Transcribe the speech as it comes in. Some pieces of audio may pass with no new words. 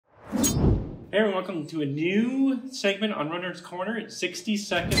Hey everyone, welcome to a new segment on Runner's Corner. It's 60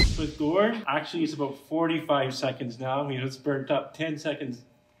 seconds with Gord. Actually, it's about 45 seconds now. I mean, it's burnt up 10 seconds.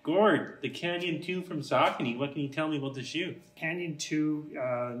 Gord, the Canyon 2 from Saucony. What can you tell me about the shoe? Canyon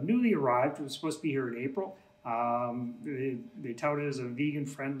 2, newly arrived. It was supposed to be here in April. They tout it as a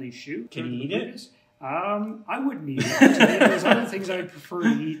vegan-friendly shoe. Can you eat it? I wouldn't eat it. There's other things I prefer to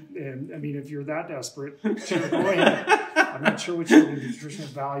eat. And I mean, if you're that desperate, sure, go ahead. I'm not sure what sort of nutritional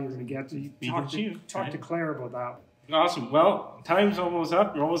value you're going to get. Talk to Claire about that. Awesome. Well, time's almost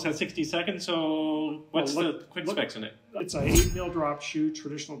up. We're almost at 60 seconds. So what's the quick specs in it? It's an 8mm drop shoe,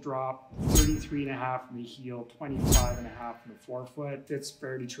 traditional drop, 33.5 in the heel, 25.5 in the forefoot. It's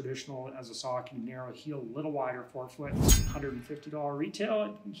fairly traditional as a Saucony, narrow heel, a little wider forefoot. $150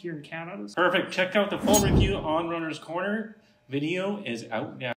 retail here in Canada. Perfect. Check out the full review on Runner's Corner. Video is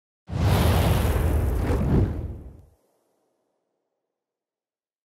out now.